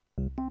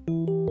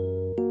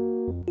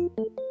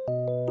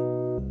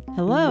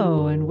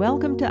Hello, and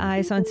welcome to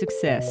Eyes on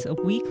Success, a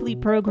weekly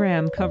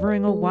program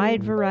covering a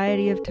wide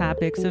variety of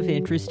topics of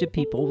interest to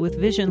people with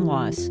vision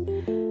loss.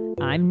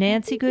 I'm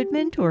Nancy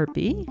Goodman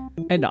Torpy.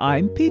 And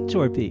I'm Pete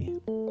Torpy.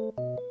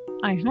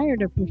 I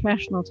hired a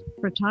professional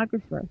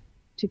photographer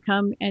to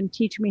come and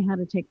teach me how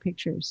to take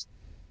pictures.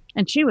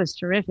 And she was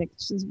terrific.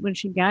 When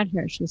she got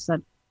here, she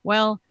said,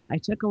 well, I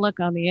took a look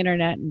on the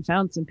internet and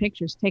found some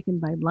pictures taken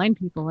by blind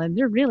people, and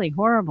they're really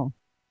horrible.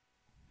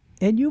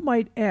 And you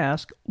might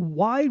ask,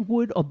 why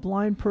would a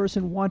blind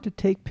person want to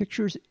take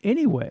pictures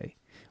anyway?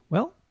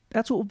 Well,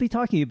 that's what we'll be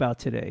talking about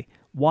today.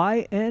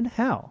 Why and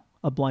how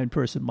a blind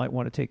person might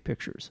want to take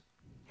pictures.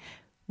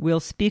 We'll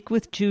speak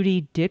with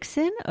Judy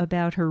Dixon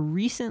about her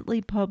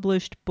recently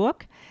published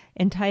book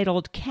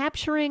entitled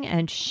Capturing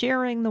and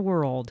Sharing the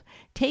World,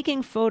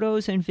 Taking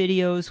Photos and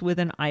Videos with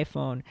an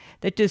iPhone,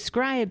 that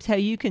describes how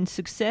you can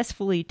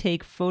successfully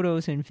take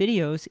photos and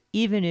videos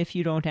even if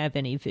you don't have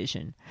any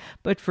vision.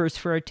 But first,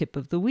 for our tip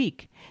of the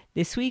week.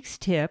 This week's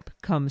tip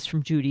comes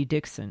from Judy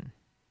Dixon.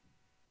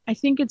 I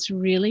think it's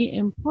really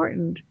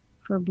important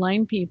for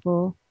blind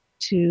people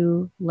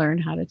to learn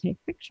how to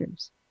take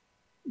pictures.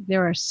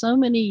 There are so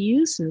many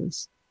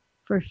uses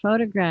for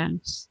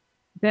photographs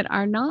that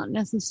are not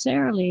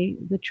necessarily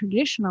the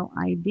traditional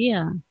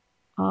idea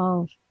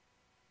of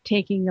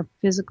taking a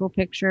physical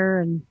picture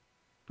and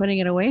putting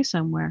it away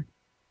somewhere.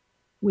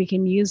 We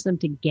can use them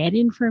to get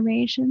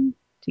information,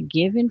 to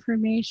give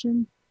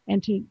information,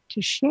 and to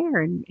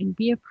share and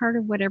be a part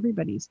of what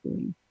everybody's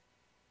doing.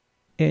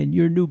 And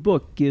your new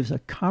book gives a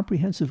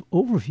comprehensive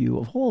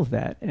overview of all of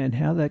that and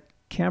how that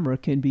camera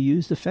can be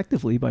used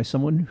effectively by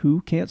someone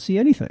who can't see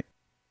anything.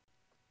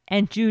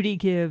 And Judy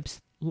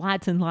gives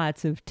lots and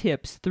lots of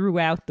tips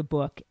throughout the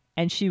book,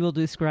 and she will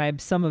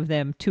describe some of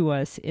them to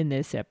us in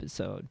this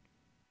episode.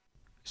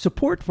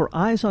 Support for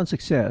Eyes on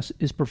Success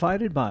is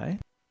provided by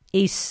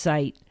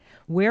AceSight,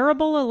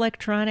 wearable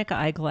electronic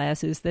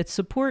eyeglasses that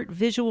support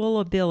visual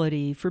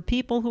ability for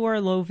people who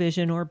are low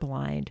vision or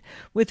blind,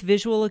 with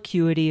visual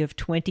acuity of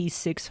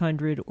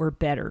 2600 or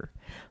better.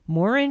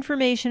 More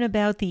information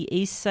about the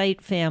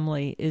AceSight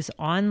family is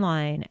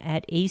online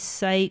at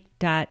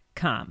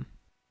acesight.com.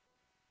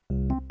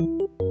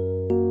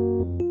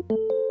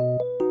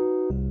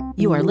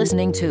 You are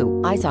listening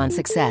to Eyes on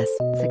Success.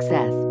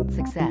 Success,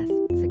 success,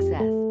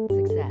 success,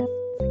 success,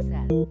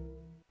 success.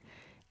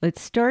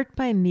 Let's start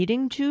by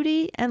meeting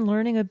Judy and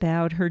learning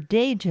about her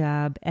day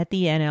job at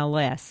the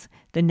NLS,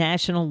 the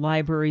National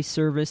Library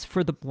Service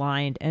for the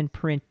Blind and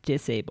Print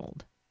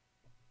Disabled.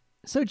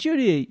 So,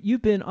 Judy,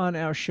 you've been on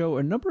our show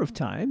a number of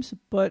times,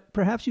 but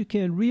perhaps you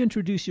can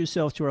reintroduce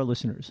yourself to our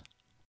listeners.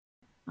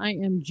 I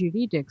am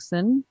Judy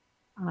Dixon.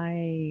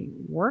 I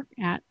work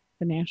at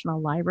the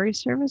National Library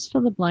Service for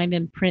the Blind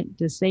and Print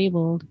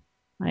Disabled.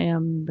 I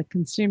am the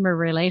Consumer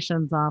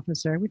Relations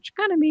Officer, which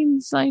kind of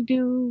means I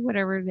do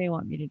whatever they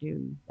want me to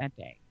do that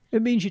day.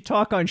 It means you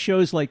talk on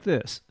shows like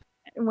this.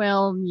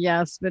 Well,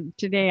 yes, but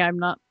today I'm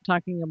not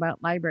talking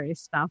about library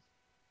stuff.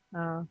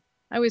 I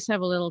always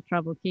have a little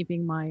trouble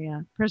keeping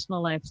my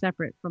personal life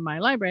separate from my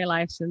library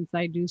life since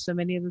I do so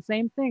many of the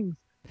same things.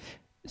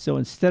 So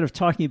instead of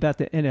talking about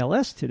the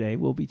NLS today,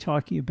 we'll be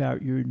talking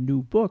about your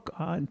new book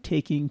on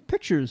taking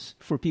pictures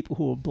for people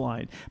who are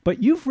blind.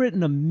 But you've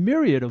written a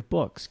myriad of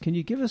books. Can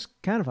you give us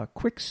kind of a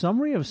quick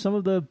summary of some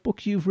of the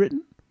books you've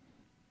written?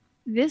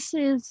 This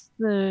is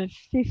the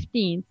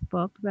 15th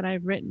book that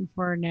I've written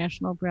for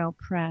National Braille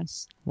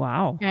Press.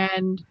 Wow.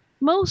 And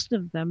most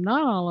of them,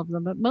 not all of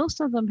them, but most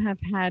of them have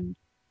had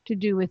to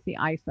do with the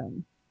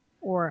iPhone,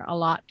 or a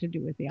lot to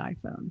do with the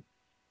iPhone.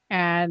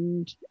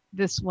 And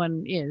this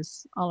one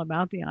is all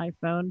about the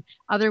iPhone.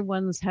 Other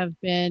ones have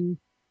been,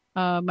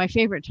 my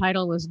favorite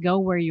title was Go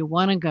Where You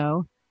Want to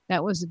Go.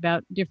 That was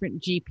about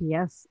different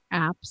GPS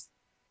apps.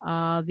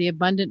 The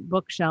Abundant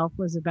Bookshelf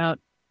was about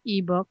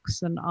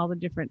ebooks and all the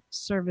different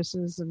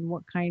services and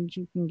what kinds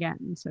you can get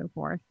and so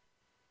forth.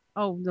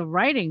 Oh, the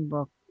writing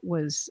book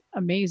was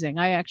amazing.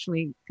 I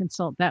actually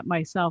consult that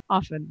myself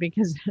often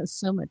because it has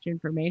so much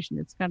information.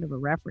 It's kind of a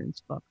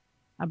reference book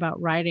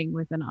about writing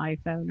with an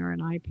iPhone or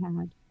an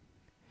iPad.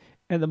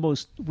 And the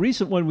most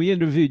recent one we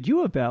interviewed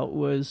you about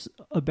was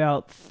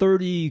about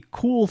 30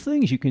 cool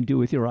things you can do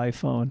with your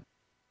iPhone.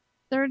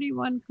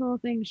 31 cool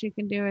things you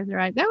can do with your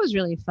iPhone. That was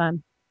really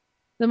fun.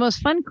 The most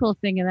fun, cool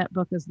thing in that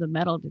book is the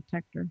metal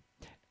detector.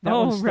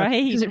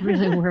 Right. Because it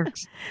really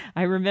works.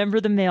 I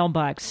remember the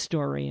mailbox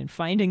story and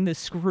finding the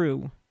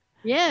screw.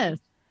 Yes.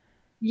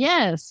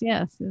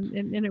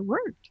 And it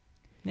worked.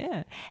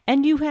 Yeah.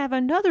 And you have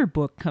another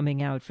book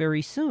coming out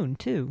very soon,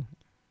 too.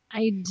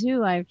 I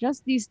do. I've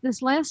just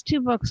this last two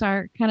books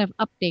are kind of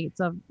updates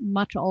of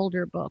much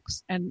older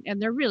books, and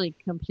they're really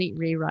complete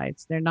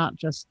rewrites. They're not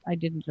just, I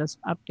didn't just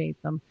update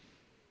them,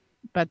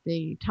 but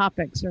the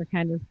topics are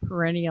kind of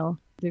perennial.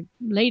 The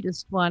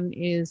latest one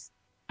is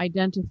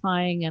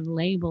identifying and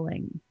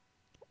labeling.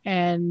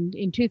 And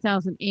in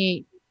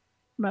 2008,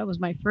 that was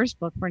my first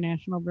book for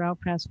National Braille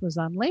Press, was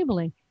on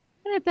labeling.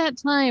 And at that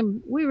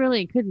time, we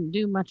really couldn't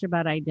do much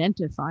about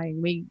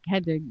identifying. We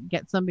had to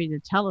get somebody to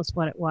tell us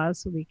what it was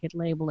so we could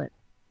label it.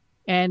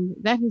 And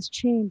that has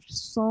changed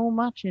so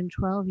much in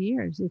 12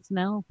 years. It's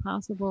now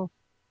possible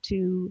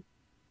to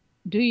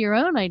do your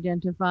own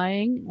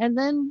identifying and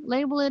then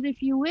label it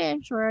if you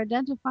wish, or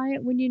identify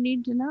it when you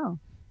need to know.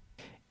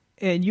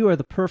 And you are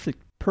the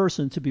perfect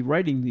person to be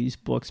writing these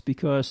books,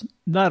 because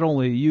not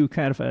only are you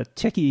kind of a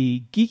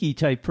techie, geeky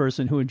type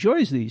person who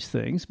enjoys these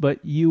things,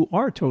 but you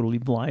are totally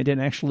blind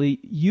and actually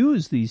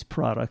use these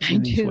products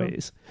in these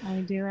ways. I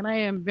do, and I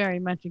am very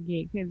much a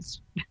geek. I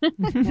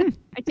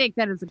take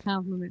that as a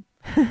compliment.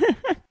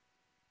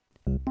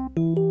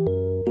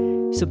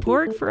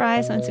 Support for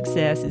Eyes on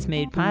Success is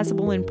made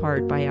possible in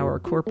part by our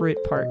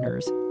corporate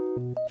partners.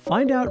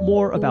 Find out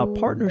more about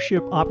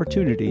partnership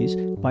opportunities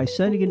by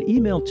sending an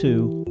email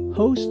to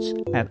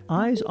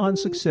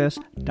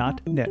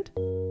hosts@eyesonsuccess.net.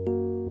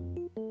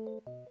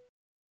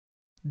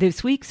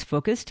 This week's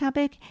focus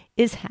topic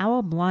is how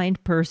a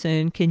blind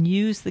person can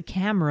use the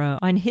camera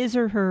on his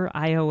or her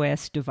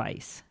iOS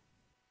device.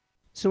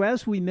 So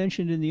as we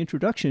mentioned in the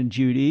introduction,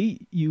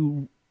 Judy,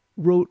 you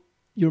wrote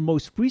your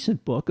most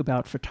recent book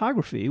about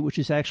photography, which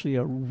is actually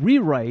a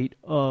rewrite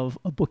of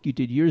a book you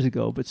did years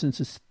ago. But since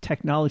this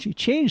technology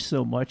changed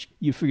so much,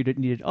 you figured it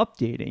needed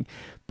updating.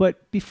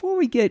 But before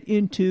we get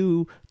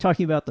into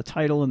talking about the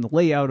title and the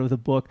layout of the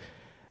book,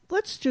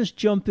 let's just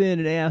jump in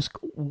and ask,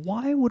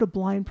 why would a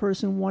blind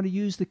person want to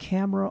use the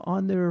camera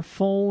on their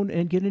phone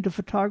and get into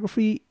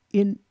photography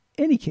in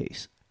any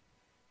case?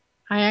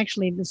 I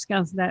actually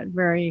discuss that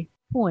very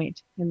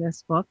point in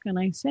this book, and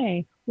I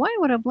say, why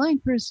would a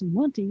blind person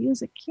want to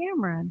use a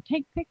camera and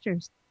take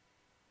pictures?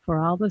 For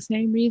all the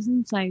same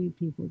reasons sighted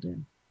people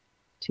do.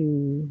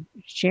 To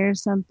share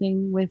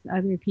something with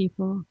other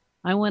people.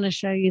 I want to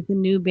show you the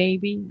new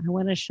baby. I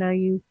want to show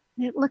you,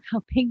 look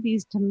how big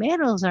these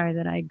tomatoes are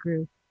that I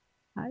grew.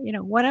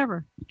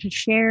 Whatever. To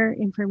share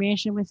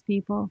information with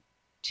people,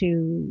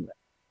 to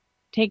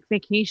take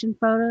vacation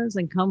photos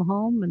and come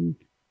home and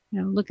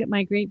look at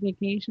my great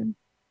vacation.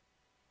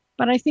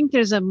 But I think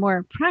there's a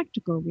more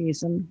practical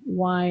reason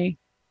why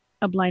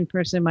a blind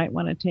person might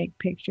want to take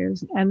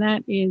pictures, and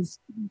that is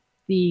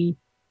the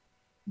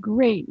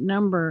great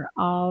number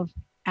of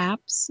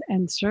apps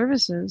and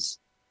services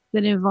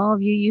that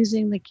involve you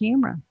using the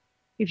camera.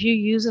 If you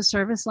use a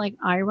service like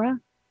Aira,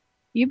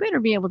 you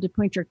better be able to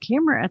point your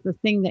camera at the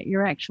thing that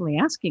you're actually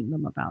asking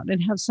them about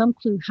and have some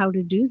clue how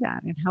to do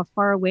that and how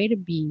far away to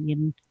be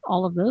and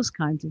all of those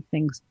kinds of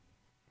things.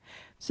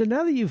 So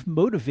now that you've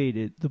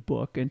motivated the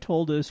book and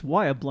told us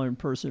why a blind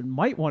person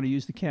might want to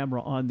use the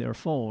camera on their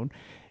phone,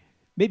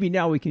 maybe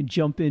now we can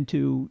jump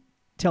into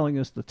telling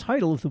us the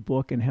title of the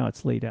book and how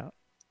it's laid out.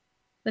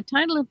 The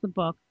title of the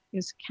book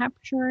is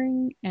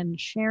Capturing and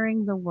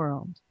Sharing the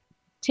World,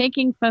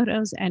 Taking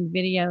Photos and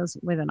Videos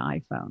with an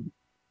iPhone.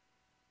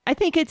 I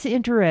think it's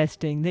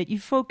interesting that you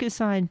focus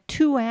on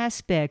two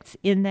aspects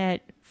in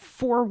that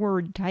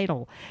four-word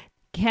title.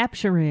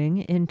 Capturing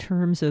in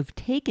terms of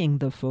taking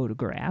the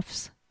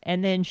photographs,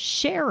 and then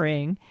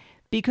sharing,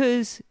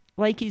 because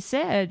like you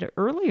said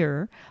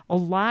earlier, a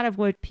lot of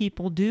what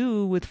people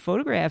do with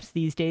photographs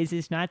these days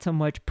is not so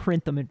much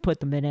print them and put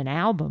them in an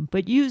album,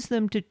 but use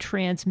them to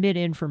transmit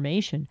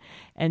information.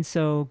 And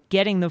so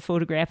getting the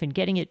photograph and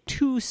getting it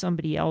to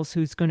somebody else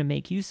who's going to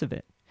make use of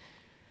it.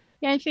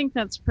 Yeah, I think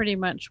that's pretty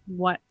much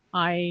what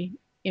I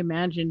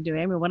imagine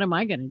doing. I mean, what am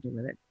I going to do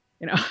with it?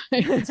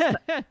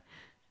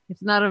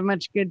 It's not of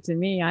much good to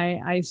me.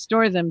 I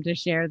store them to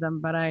share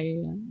them, but I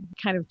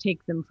kind of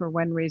take them for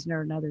one reason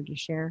or another to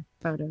share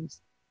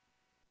photos.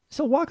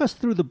 So walk us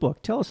through the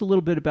book. Tell us a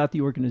little bit about the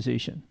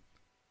organization.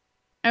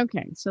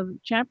 Okay, so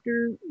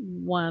chapter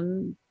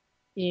 1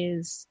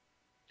 is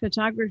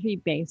photography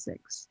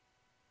basics.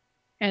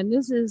 And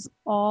this is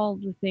all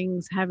the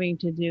things having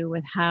to do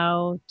with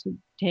how to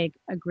take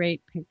a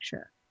great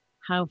picture.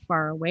 How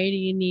far away do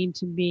you need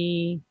to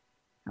be?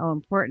 How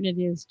important it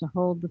is to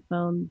hold the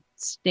phone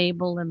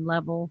stable and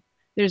level.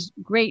 There's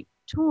great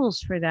tools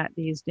for that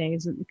these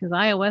days because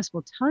iOS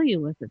will tell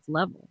you if it's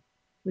level,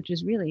 which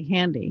is really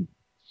handy.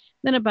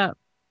 Then about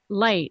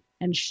light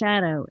and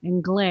shadow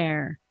and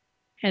glare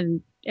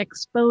and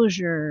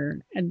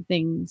exposure and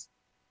things.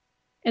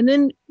 And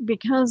then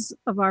because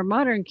of our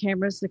modern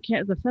cameras,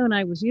 the phone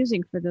I was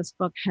using for this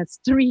book has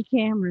 3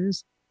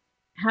 cameras,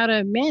 how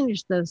to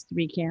manage those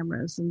 3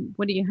 cameras and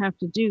what do you have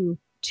to do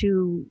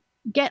to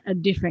get a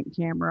different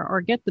camera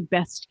or get the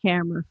best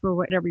camera for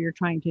whatever you're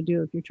trying to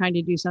do. If you're trying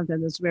to do something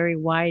that's very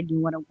wide, you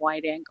want a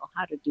wide angle,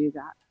 how to do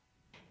that.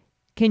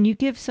 Can you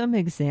give some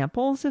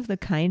examples of the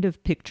kind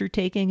of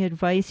picture-taking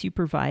advice you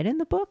provide in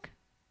the book?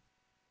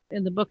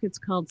 In the book, it's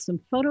called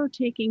Some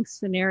Photo-Taking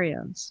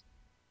Scenarios.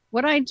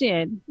 What I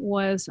did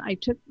was I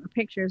took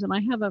pictures, and I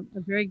have a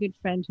very good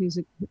friend who's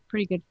a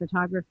pretty good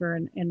photographer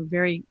and a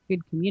very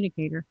good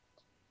communicator.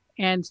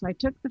 And so I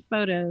took the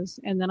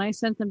photos, and then I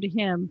sent them to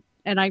him,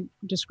 and I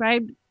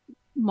described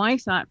my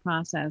thought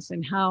process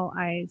and how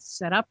I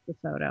set up the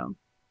photo.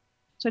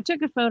 So I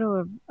took a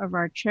photo of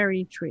our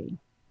cherry tree.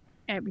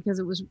 because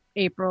it was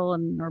April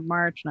or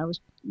March, and I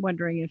was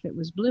wondering if it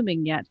was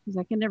blooming yet because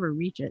I can never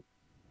reach it.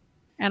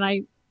 And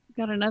I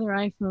got another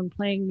iPhone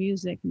playing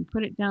music and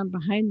put it down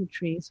behind the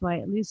tree, so I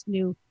at least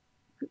knew,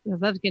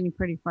 because I was getting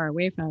pretty far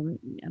away from it,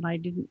 and I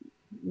didn't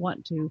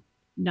want to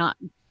not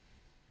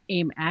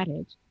aim at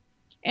it.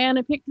 And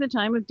I picked the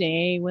time of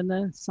day when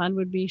the sun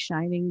would be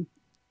shining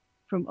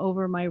from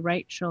over my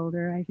right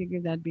shoulder. I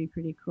figured that'd be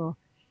pretty cool.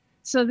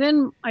 So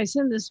then I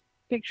send this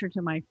picture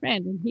to my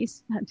friend, and he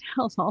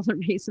tells all the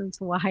reasons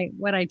why,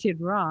 what I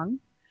did wrong,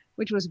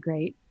 which was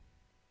great.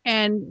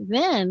 And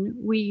then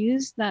we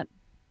used that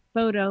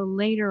photo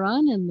later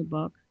on in the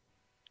book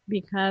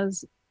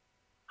because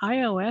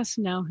iOS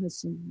now has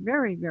some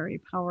very, very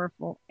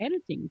powerful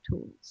editing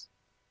tools.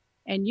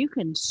 And you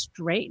can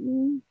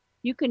straighten,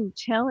 you can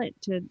tell it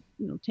to,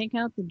 take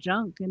out the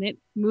junk, and it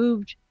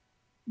moved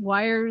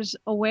wires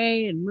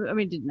away and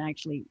it didn't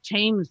actually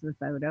change the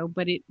photo,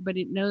 but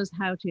it knows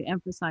how to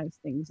emphasize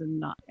things and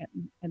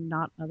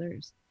not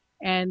others.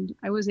 And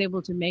I was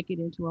able to make it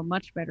into a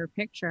much better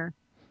picture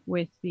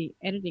with the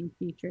editing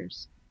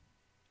features.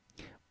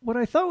 What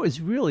I thought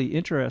was really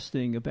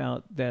interesting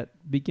about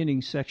that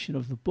beginning section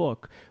of the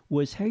book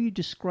was how you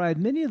described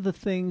many of the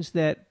things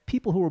that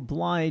people who are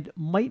blind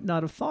might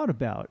not have thought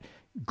about.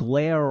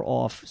 Glare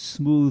off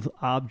smooth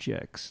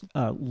objects,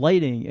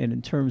 lighting, and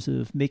in terms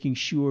of making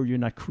sure you're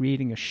not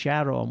creating a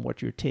shadow on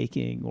what you're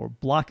taking or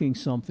blocking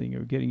something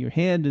or getting your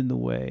hand in the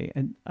way.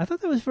 And I thought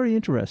that was very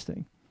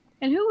interesting.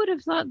 And who would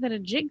have thought that a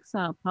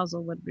jigsaw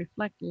puzzle would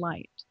reflect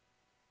light?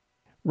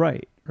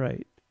 Right.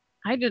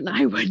 I would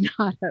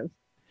not have.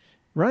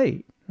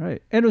 Right. And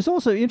it was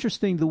also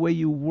interesting the way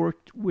you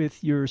worked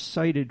with your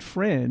sighted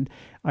friend.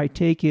 I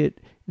take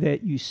it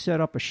that you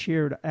set up a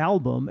shared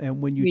album,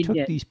 and when you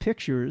took these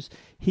pictures,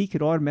 he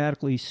could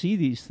automatically see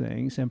these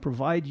things and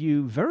provide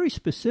you very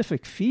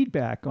specific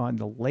feedback on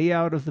the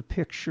layout of the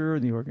picture,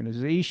 and the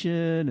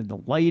organization, and the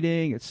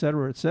lighting, et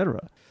cetera, et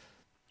cetera.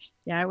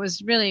 Yeah, it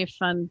was really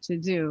fun to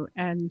do.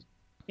 And,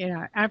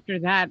 after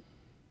that,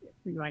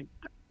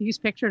 these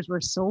pictures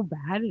were so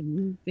bad, and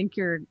you think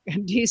you're a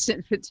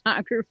decent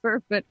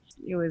photographer, but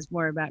it was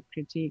more about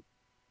critique.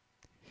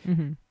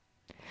 Mm-hmm.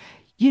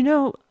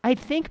 I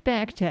think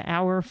back to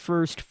our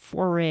first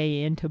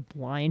foray into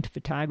blind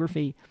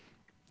photography.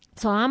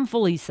 So I'm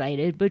fully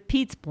sighted, but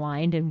Pete's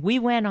blind, and we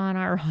went on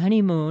our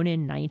honeymoon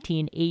in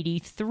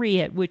 1983,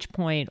 at which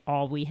point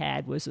all we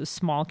had was a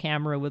small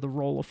camera with a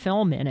roll of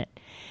film in it.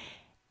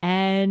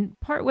 And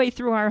partway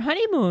through our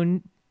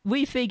honeymoon,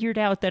 we figured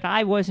out that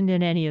I wasn't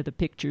in any of the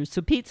pictures.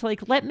 So Pete's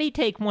like, let me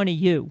take one of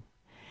you.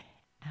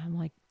 And I'm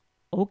like,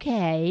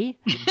 okay.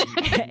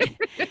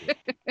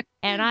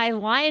 And I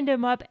lined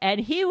him up,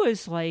 and he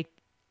was like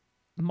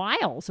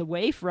miles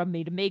away from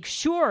me to make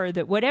sure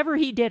that whatever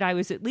he did, I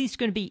was at least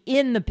going to be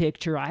in the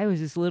picture. I was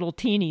this little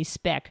teeny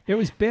speck. It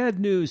was bad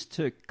news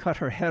to cut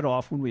her head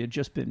off when we had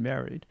just been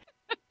married.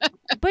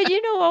 But,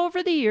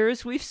 over the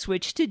years, we've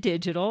switched to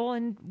digital,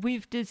 and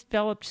we've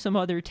developed some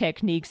other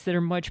techniques that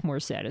are much more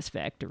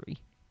satisfactory.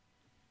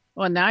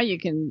 Well, now you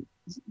can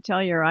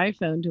tell your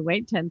iPhone to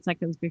wait 10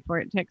 seconds before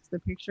it takes the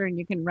picture, and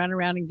you can run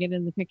around and get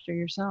in the picture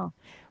yourself.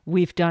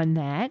 We've done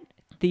that.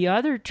 The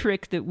other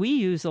trick that we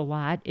use a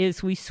lot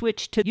is we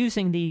switch to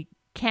using the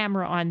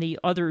camera on the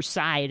other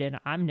side, and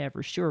I'm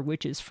never sure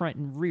which is front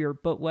and rear,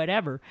 but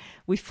whatever.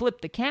 We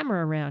flip the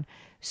camera around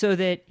so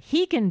that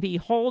he can be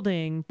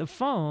holding the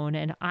phone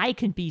and I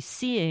can be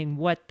seeing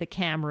what the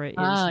camera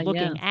is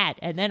looking at.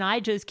 And then I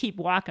just keep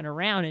walking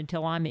around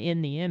until I'm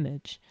in the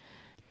image.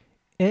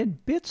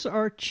 And bits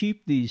are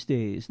cheap these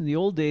days. In the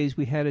old days,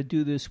 we had to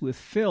do this with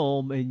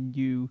film, and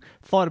you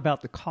thought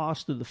about the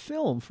cost of the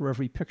film for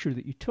every picture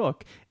that you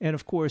took. And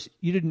of course,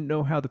 you didn't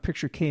know how the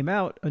picture came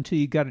out until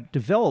you got it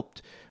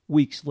developed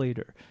weeks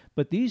later.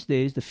 But these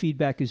days, the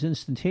feedback is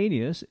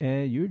instantaneous,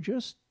 and you're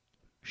just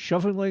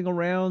shoveling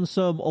around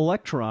some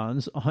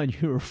electrons on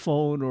your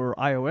phone or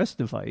iOS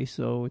device.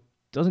 So it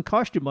doesn't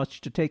cost you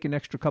much to take an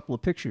extra couple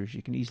of pictures.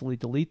 You can easily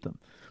delete them.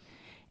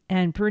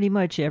 And pretty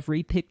much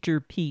every picture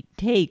Pete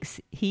takes,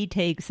 he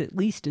takes at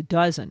least a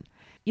dozen,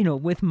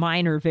 with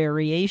minor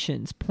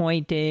variations,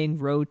 pointing,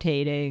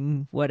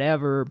 rotating,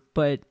 whatever.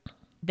 But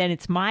then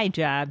it's my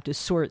job to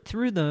sort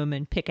through them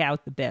and pick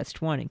out the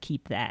best one and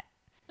keep that.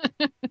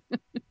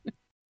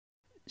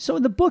 So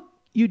in the book,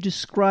 you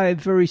describe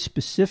very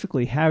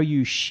specifically how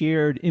you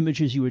shared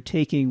images you were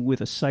taking with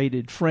a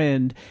sighted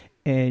friend,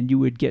 and you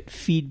would get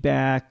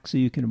feedback so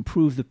you can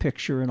improve the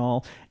picture and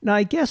all. Now,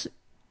 I guess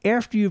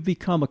after you've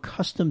become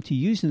accustomed to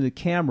using the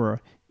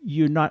camera,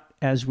 you're not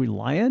as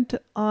reliant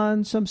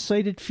on some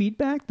sighted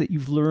feedback, that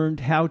you've learned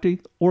how to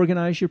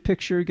organize your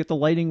picture, get the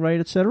lighting right,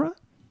 etc.?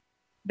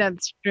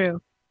 That's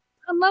true.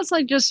 Unless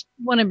I just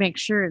want to make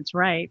sure it's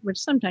right, which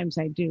sometimes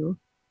I do.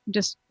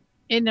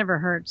 It never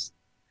hurts.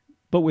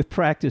 But with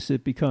practice,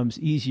 it becomes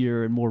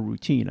easier and more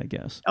routine, I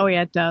guess. Oh,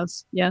 yeah, it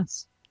does.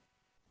 Yes.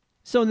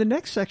 So in the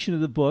next section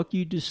of the book,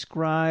 you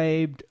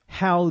described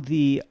how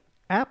the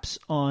apps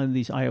on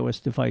these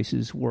iOS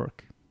devices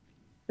work.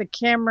 The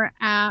camera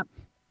app,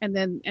 And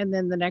then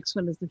the next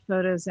one is the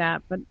Photos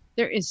app. But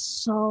there is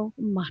so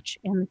much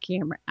in the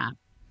camera app.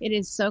 It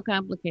is so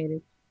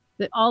complicated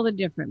that all the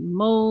different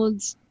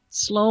modes,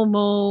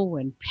 slow-mo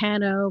and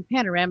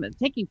panorama.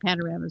 Taking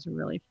panoramas are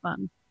really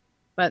fun.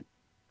 But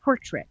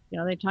portrait,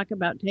 they talk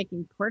about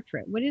taking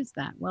portrait. What is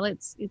that? Well,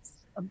 it's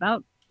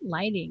about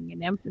lighting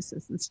and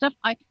emphasis and stuff.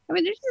 I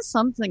mean, there's just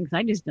some things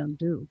I just don't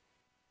do.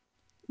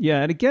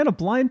 Yeah, and again, a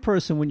blind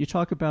person, when you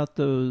talk about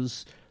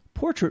those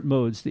portrait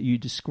modes that you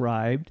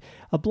described,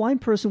 a blind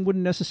person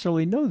wouldn't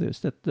necessarily know this,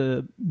 that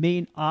the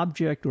main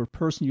object or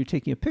person you're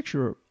taking a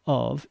picture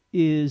of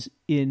is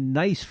in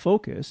nice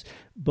focus,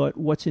 but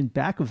what's in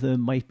back of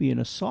them might be in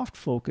a soft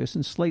focus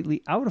and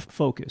slightly out of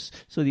focus.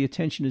 So the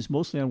attention is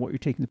mostly on what you're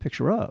taking the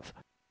picture of.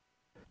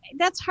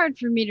 That's hard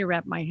for me to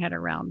wrap my head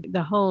around,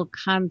 the whole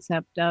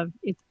concept of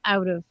it's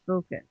out of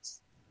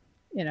focus.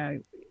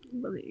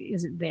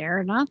 Is it there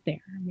or not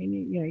there? I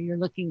mean, you're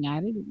looking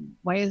at it.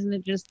 Why isn't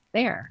it just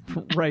there?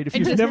 Right. If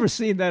you've never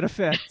seen that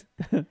effect.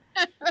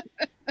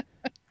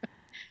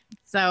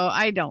 So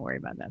I don't worry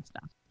about that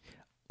stuff.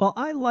 Well,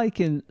 I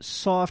liken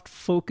soft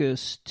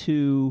focus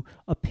to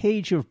a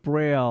page of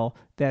Braille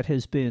that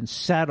has been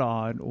sat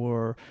on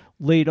or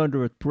laid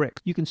under a brick.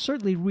 You can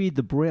certainly read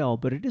the Braille,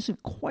 but it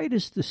isn't quite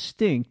as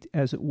distinct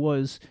as it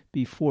was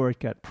before it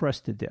got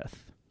pressed to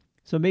death.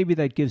 So maybe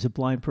that gives a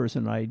blind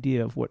person an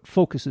idea of what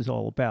focus is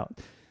all about.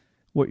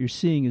 What you're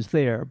seeing is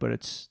there, but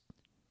it's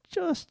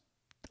just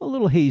a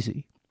little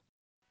hazy.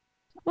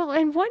 Well,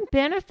 and one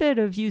benefit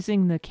of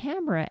using the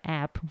camera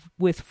app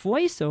with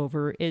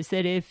VoiceOver is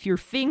that if your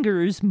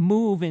fingers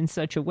move in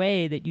such a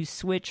way that you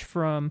switch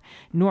from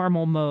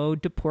normal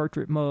mode to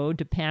portrait mode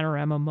to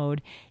panorama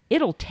mode,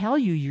 it'll tell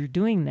you you're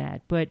doing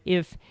that. But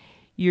if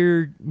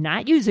you're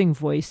not using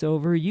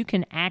VoiceOver, you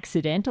can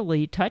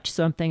accidentally touch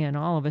something and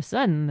all of a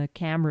sudden the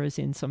camera is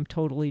in some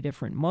totally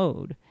different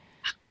mode.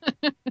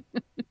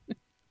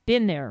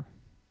 Been there.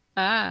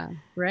 Ah,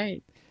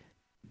 right.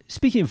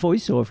 Speaking of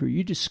VoiceOver,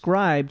 you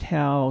described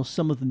how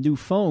some of the new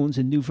phones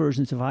and new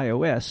versions of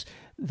iOS,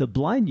 the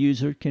blind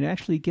user can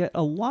actually get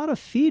a lot of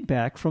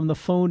feedback from the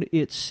phone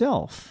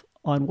itself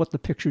on what the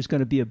picture is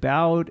going to be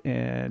about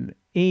and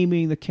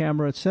aiming the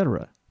camera,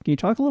 etc. Can you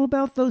talk a little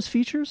about those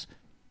features?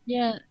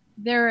 Yeah,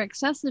 there are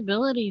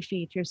accessibility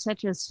features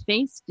such as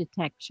face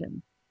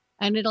detection,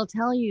 and it'll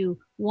tell you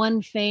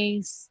one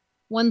face,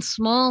 one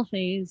small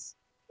face,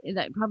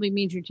 that probably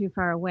means you're too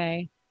far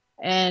away,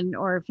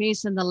 or a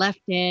face in the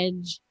left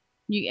edge.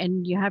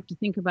 You have to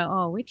think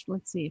about,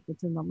 let's see, if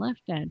it's in the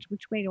left edge,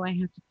 which way do I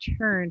have to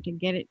turn to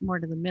get it more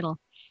to the middle?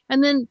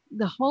 And then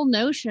the whole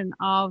notion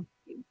of,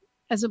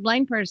 as a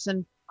blind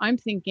person, I'm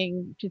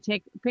thinking to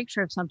take a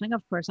picture of something.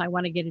 Of course, I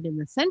want to get it in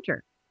the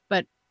center,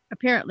 but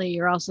apparently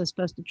you're also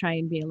supposed to try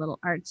and be a little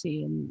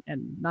artsy and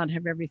not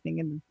have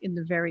everything in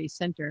the very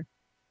center.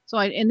 So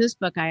in this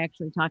book, I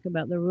actually talk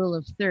about the rule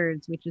of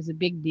thirds, which is a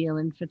big deal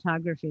in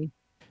photography.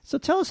 So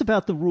tell us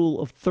about the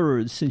rule of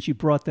thirds, since you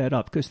brought that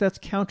up, because that's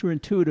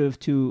counterintuitive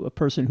to a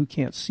person who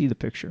can't see the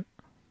picture.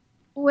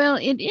 Well,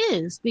 it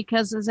is,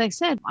 because as I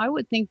said, I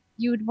would think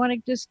you would want to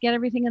just get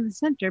everything in the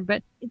center,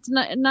 but it's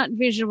not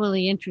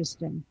visually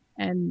interesting.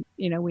 And,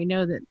 we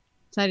know that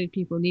sighted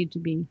people need to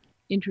be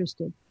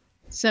interested.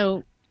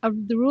 So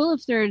the rule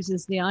of thirds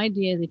is the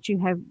idea that you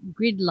have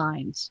grid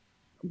lines,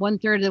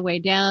 1/3 of the way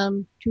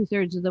down,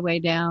 2/3 of the way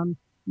down,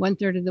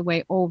 1/3 of the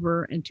way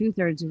over, and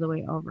 2/3 of the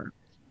way over.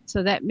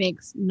 So that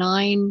makes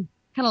 9,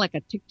 kind of like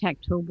a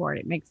tic-tac-toe board.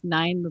 It makes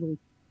 9 little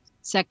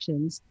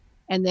sections.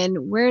 And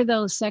then where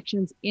those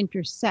sections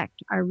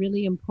intersect are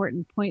really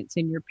important points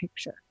in your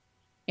picture.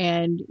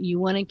 And you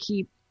want to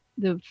keep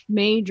the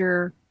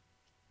major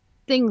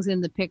things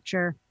in the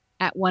picture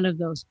at one of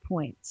those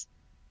points.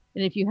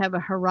 And if you have a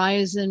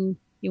horizon,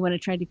 you want to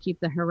try to keep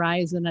the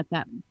horizon at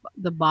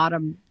the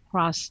bottom,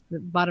 across the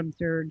bottom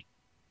third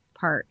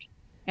part.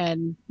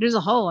 And there's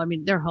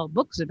there are whole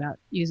books about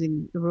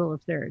using the rule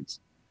of thirds.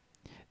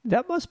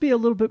 That must be a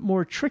little bit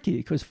more tricky,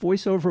 because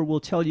VoiceOver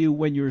will tell you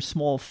when your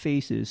small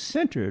face is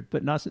centered,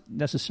 but not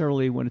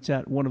necessarily when it's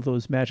at one of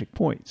those magic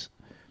points.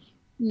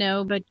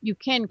 No, but you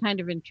can kind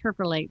of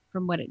interpolate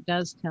from what it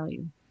does tell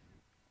you.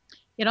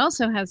 It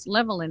also has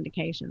level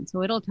indication,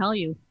 so it'll tell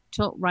you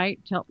tilt right,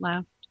 tilt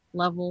left,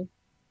 level,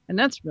 and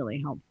that's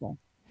really helpful.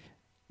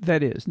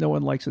 That is. No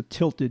one likes a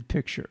tilted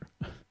picture.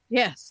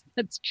 Yes,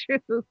 that's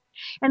true.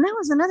 And that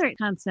was another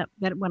concept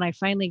that when I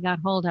finally got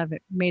hold of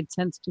it, made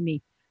sense to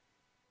me.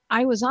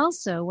 I was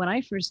also, when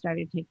I first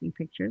started taking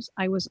pictures,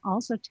 I was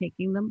also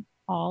taking them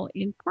all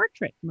in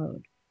portrait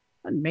mode.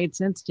 It made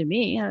sense to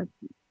me. A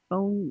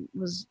phone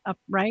was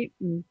upright,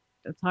 and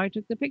that's how I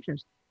took the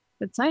pictures.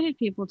 But sighted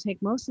people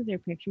take most of their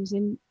pictures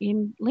in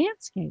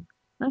landscape.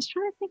 I was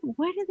trying to think,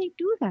 why do they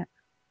do that?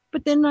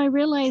 But then I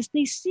realized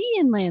they see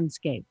in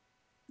landscape.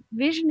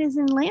 Vision is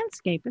in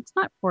landscape. It's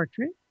not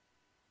portrait.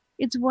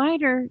 It's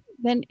wider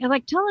than,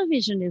 like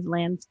television is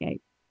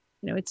landscape.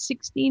 It's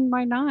 16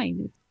 by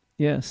 9.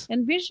 Yes.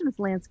 And vision is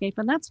landscape.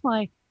 And that's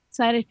why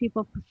sighted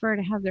people prefer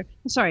to have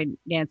sorry,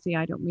 Nancy,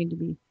 I don't mean to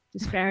be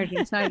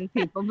disparaging sighted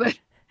people, but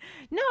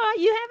No,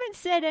 you haven't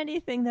said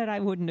anything that I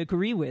wouldn't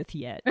agree with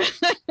yet.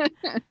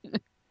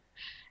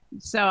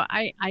 So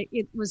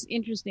it was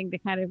interesting to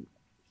kind of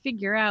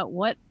figure out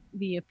what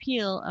the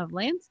appeal of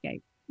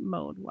landscape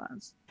mode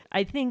was.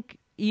 I think,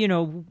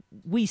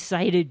 we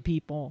sighted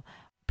people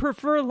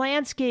prefer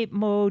landscape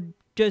mode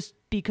just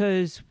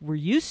because we're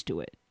used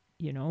to it.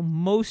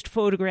 Most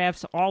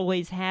photographs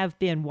always have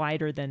been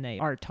wider than they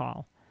are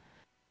tall.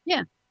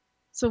 Yeah.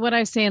 So what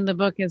I say in the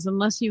book is,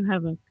 unless you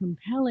have a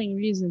compelling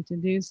reason to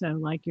do so,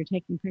 like you're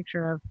taking a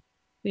picture of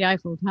the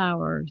Eiffel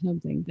Tower or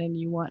something, then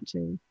you want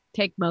to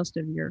take most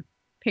of your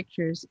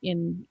pictures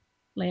in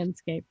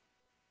landscape.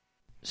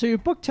 So your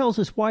book tells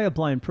us why a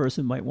blind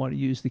person might want to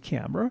use the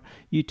camera.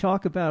 You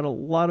talk about a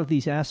lot of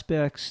these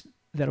aspects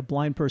that a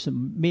blind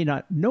person may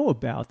not know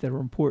about that are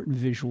important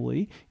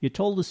visually. You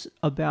told us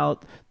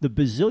about the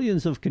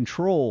bazillions of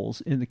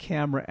controls in the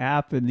camera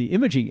app and the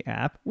imaging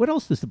app. What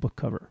else does the book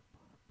cover?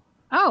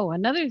 Oh,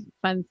 another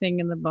fun thing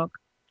in the book,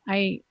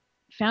 I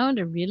found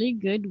a really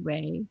good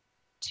way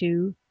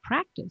to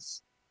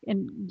practice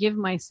and give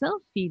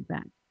myself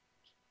feedback.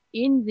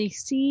 In the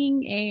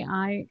Seeing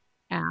AI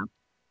app,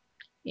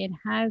 it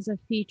has a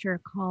feature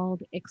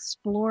called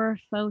Explore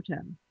Photo.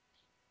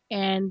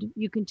 And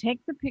you can take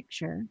the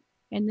picture,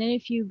 and then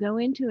if you go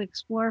into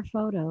Explore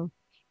Photo,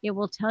 it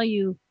will tell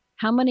you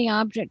how many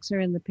objects are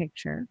in the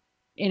picture,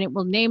 and it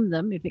will name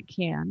them if it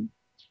can.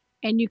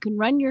 And you can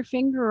run your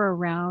finger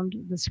around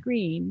the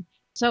screen.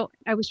 So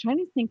I was trying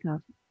to think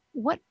of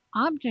what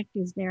object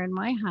is there in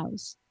my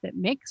house that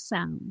makes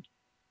sound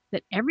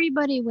that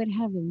everybody would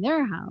have in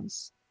their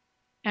house,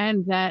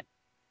 and that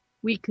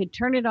we could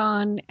turn it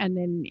on and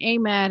then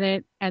aim at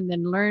it and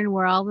then learn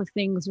where all the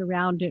things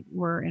around it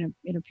were in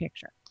a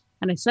picture.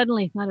 And I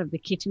suddenly thought of the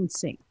kitchen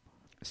sink.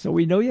 So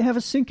we know you have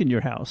a sink in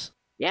your house.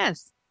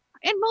 Yes.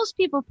 And most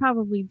people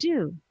probably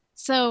do.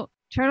 So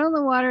turn on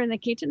the water in the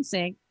kitchen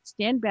sink,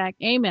 stand back,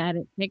 aim at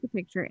it, take a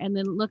picture, and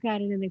then look at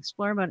it in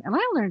Explore mode. And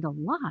I learned a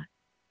lot.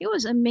 It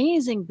was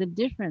amazing the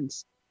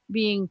difference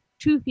being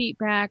 2 feet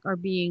back or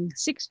being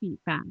 6 feet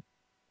back.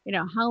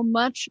 How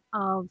much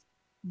of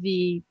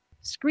the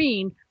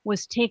screen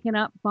was taken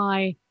up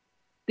by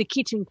the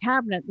kitchen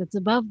cabinet that's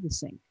above the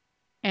sink.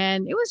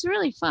 And it was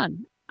really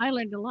fun. I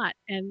learned a lot.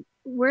 And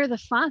where the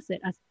faucet,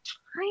 a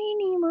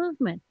tiny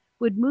movement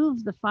would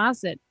move the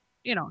faucet,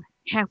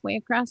 halfway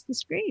across the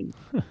screen.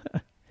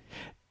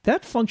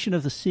 That function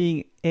of the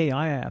Seeing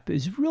AI app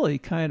is really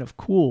kind of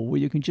cool, where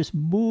you can just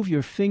move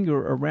your finger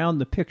around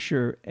the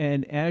picture,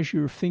 and as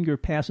your finger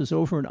passes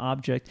over an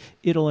object,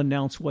 it'll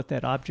announce what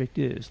that object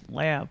is: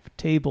 lamp,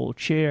 table,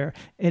 chair,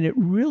 and it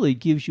really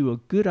gives you a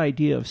good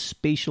idea of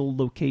spatial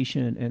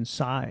location and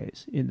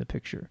size in the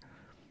picture.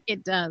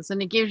 It does,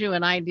 and it gives you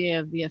an idea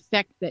of the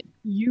effect that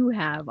you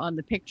have on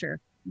the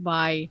picture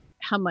by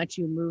how much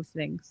you move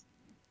things.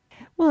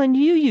 Well, and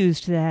you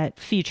used that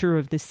feature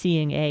of the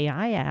Seeing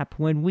AI app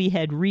when we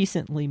had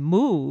recently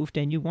moved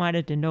and you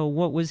wanted to know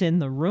what was in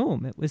the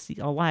room. It was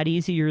a lot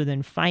easier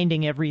than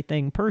finding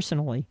everything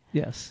personally.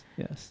 Yes,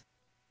 yes.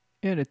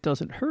 And it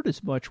doesn't hurt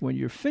as much when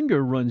your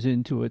finger runs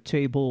into a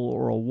table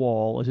or a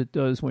wall as it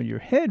does when your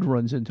head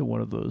runs into one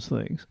of those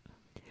things.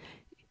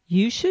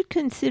 You should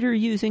consider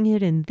using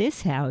it in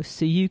this house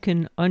so you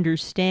can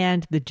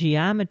understand the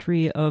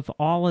geometry of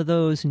all of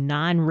those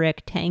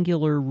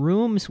non-rectangular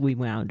rooms we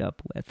wound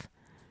up with.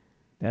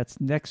 That's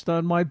next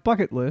on my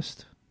bucket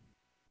list.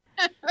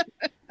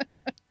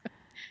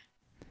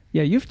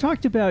 Yeah, you've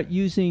talked about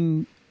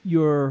using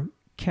your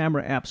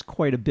camera apps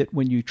quite a bit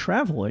when you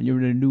travel and you're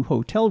in a new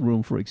hotel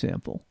room, for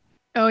example.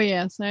 Oh,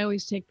 yes. I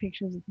always take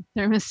pictures of the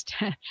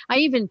thermostat. I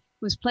even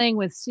was playing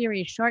with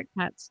Siri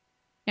shortcuts.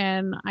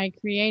 And I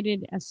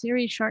created a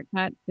Siri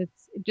shortcut it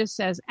just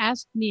says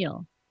 "Ask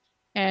Neil,"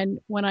 and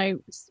when I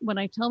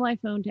tell my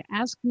phone to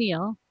ask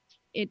Neil,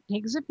 it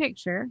takes a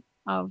picture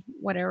of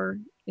whatever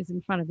is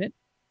in front of it.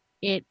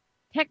 It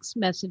text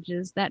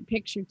messages that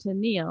picture to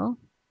Neil,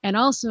 and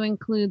also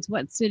includes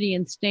what city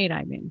and state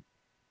I'm in.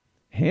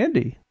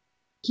 Handy.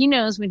 He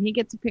knows when he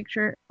gets a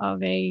picture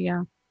of a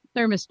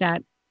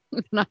thermostat,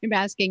 and I'm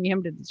asking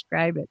him to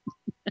describe it.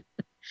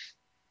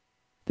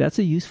 That's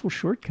a useful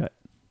shortcut.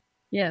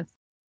 Yes.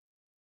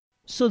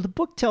 So the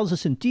book tells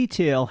us in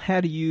detail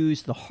how to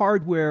use the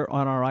hardware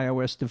on our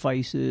iOS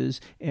devices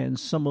and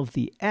some of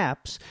the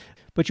apps,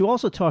 but you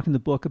also talk in the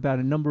book about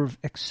a number of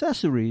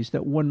accessories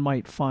that one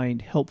might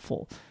find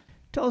helpful.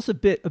 Tell us a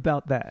bit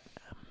about that.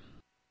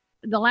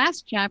 The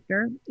last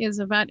chapter is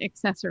about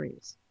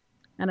accessories,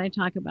 and I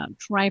talk about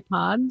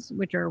tripods,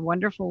 which are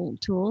wonderful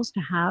tools to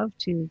have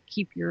to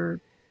keep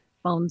your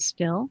phone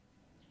still,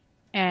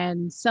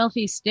 and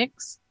selfie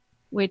sticks,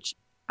 which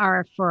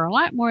are for a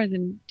lot more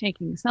than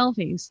taking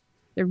selfies.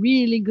 They're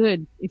really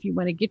good if you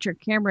want to get your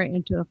camera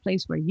into a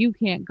place where you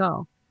can't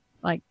go,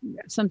 like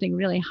something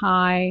really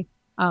high.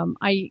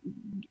 I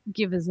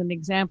give as an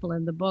example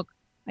in the book,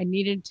 I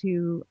needed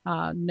to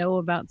know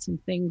about some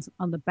things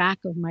on the back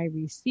of my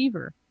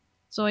receiver.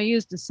 So I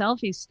used a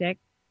selfie stick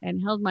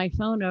and held my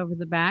phone over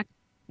the back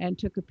and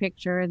took a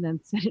picture and then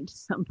sent it to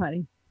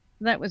somebody.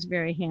 That was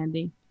very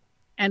handy.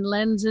 and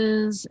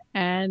lenses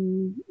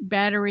and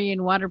battery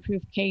and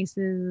waterproof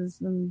cases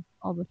and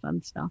all the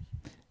fun stuff.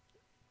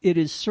 It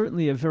is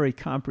certainly a very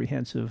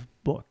comprehensive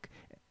book.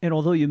 And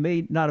although you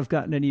may not have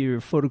gotten any of your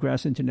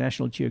photographs into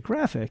National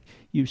Geographic,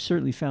 you've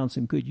certainly found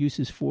some good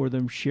uses for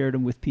them, shared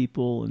them with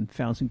people, and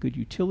found some good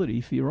utility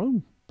for your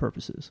own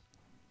purposes.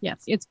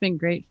 Yes, it's been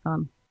great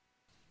fun.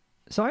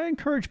 So I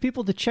encourage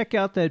people to check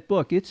out that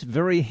book. It's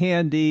very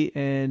handy,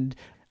 and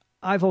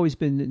I've always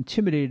been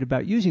intimidated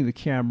about using the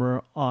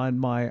camera on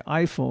my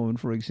iPhone,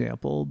 for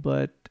example,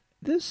 but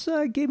this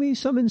gave me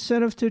some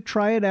incentive to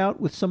try it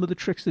out with some of the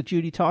tricks that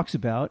Judy talks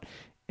about,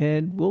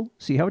 and we'll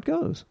see how it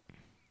goes.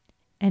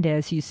 And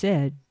as you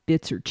said,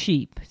 bits are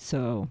cheap,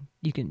 so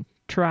you can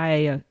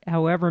try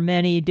however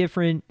many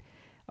different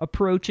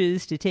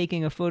approaches to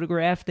taking a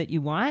photograph that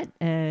you want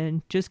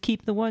and just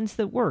keep the ones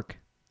that work.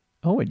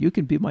 Oh, and you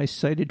can be my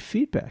cited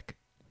feedback.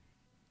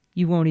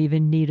 You won't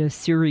even need a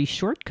Siri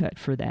shortcut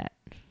for that.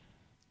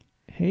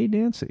 Hey,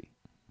 Nancy.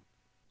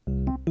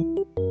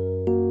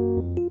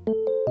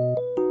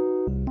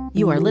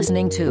 You are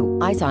listening to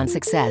Eyes on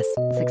Success.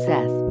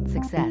 Success,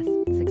 success,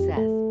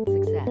 success,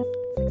 success,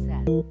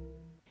 success.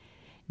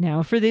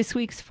 Now for this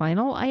week's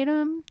final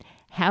item,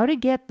 how to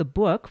get the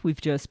book we've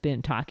just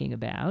been talking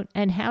about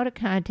and how to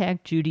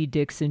contact Judy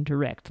Dixon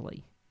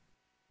directly.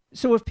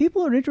 So if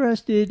people are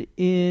interested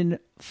in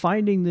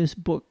finding this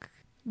book,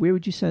 where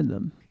would you send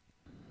them?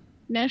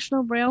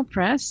 National Braille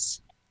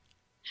Press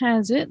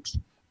has it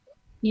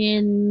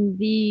in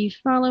the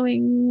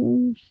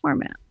following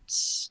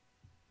formats: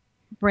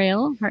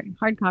 Braille,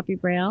 hard copy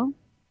Braille,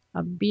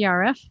 a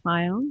BRF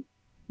file,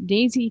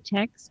 Daisy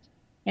text,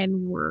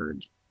 and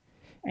Word.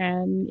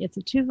 And it's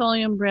a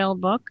 2-volume Braille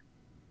book,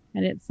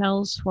 and it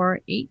sells for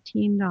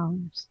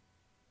 $18.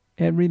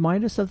 And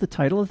remind us of the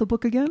title of the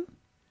book again?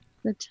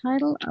 The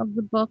title of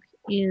the book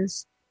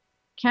is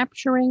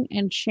Capturing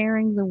and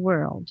Sharing the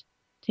World,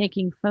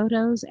 Taking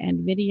Photos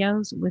and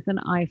Videos with an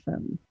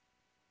iPhone.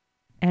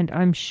 And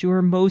I'm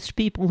sure most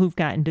people who've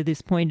gotten to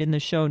this point in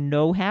the show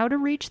know how to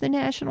reach the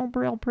National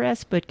Braille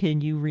Press, but can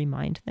you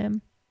remind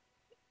them?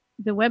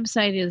 The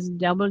website is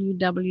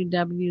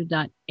www.nbp.org.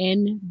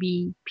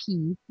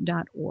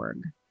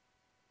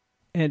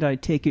 And I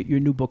take it your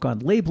new book on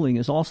labeling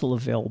is also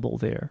available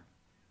there.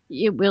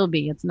 It will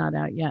be. It's not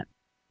out yet.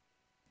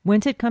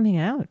 When's it coming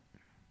out?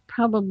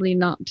 Probably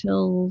not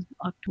till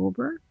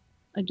October.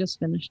 I just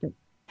finished it.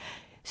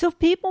 So if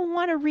people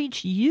want to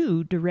reach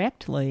you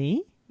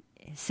directly,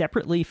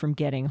 separately from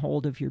getting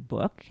hold of your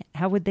book,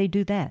 how would they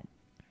do that?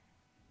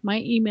 My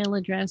email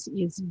address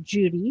is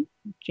Judy,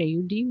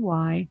 Judy,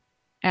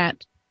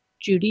 at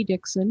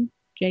JudyDixon,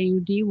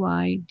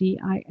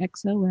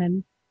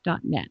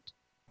 JudyDixon.net.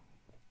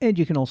 And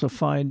you can also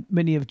find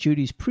many of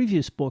Judy's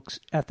previous books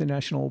at the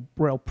National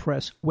Braille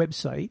Press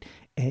website.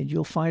 And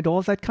you'll find all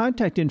of that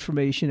contact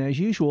information, as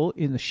usual,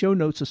 in the show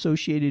notes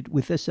associated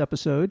with this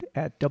episode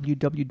at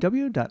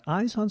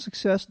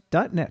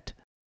www.eyesonsuccess.net.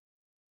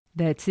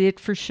 That's it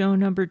for show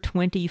number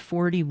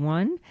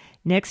 2041.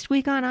 Next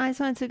week on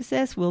Eyes on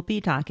Success, we'll be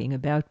talking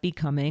about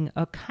becoming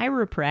a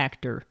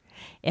chiropractor.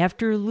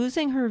 After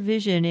losing her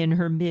vision in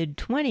her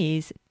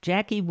mid-20s,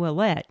 Jackie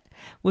Willett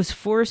was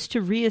forced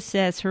to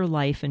reassess her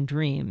life and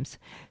dreams.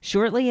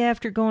 Shortly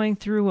after going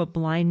through a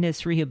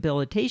blindness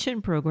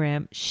rehabilitation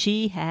program,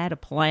 she had a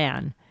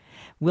plan.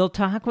 We'll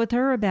talk with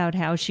her about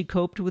how she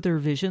coped with her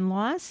vision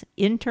loss,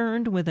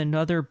 interned with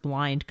another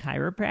blind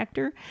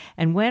chiropractor,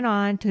 and went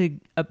on to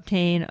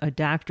obtain a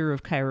Doctor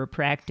of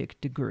Chiropractic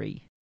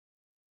degree.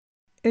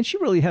 And she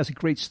really has a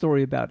great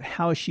story about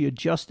how she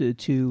adjusted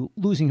to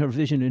losing her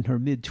vision in her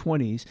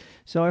mid-20s.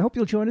 So I hope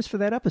you'll join us for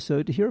that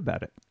episode to hear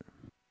about it.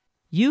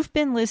 You've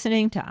been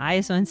listening to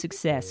Eyes on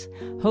Success,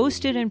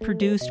 hosted and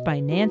produced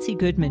by Nancy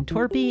Goodman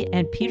Torpy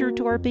and Peter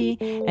Torpy,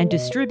 and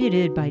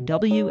distributed by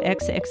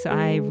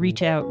WXXI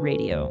Reach Out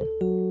Radio.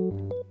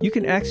 You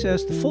can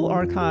access the full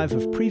archive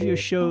of previous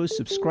shows,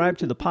 subscribe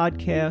to the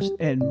podcast,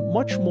 and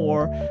much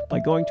more by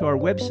going to our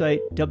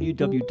website,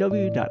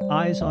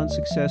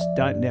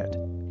 www.eyesonsuccess.net.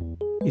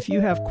 If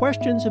you have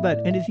questions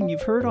about anything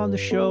you've heard on the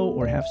show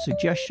or have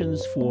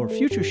suggestions for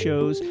future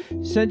shows,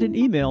 send an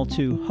email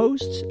to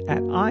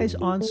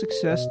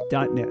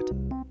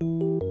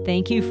hosts@eyesonsuccess.net.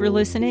 Thank you for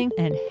listening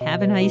and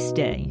have a nice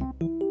day.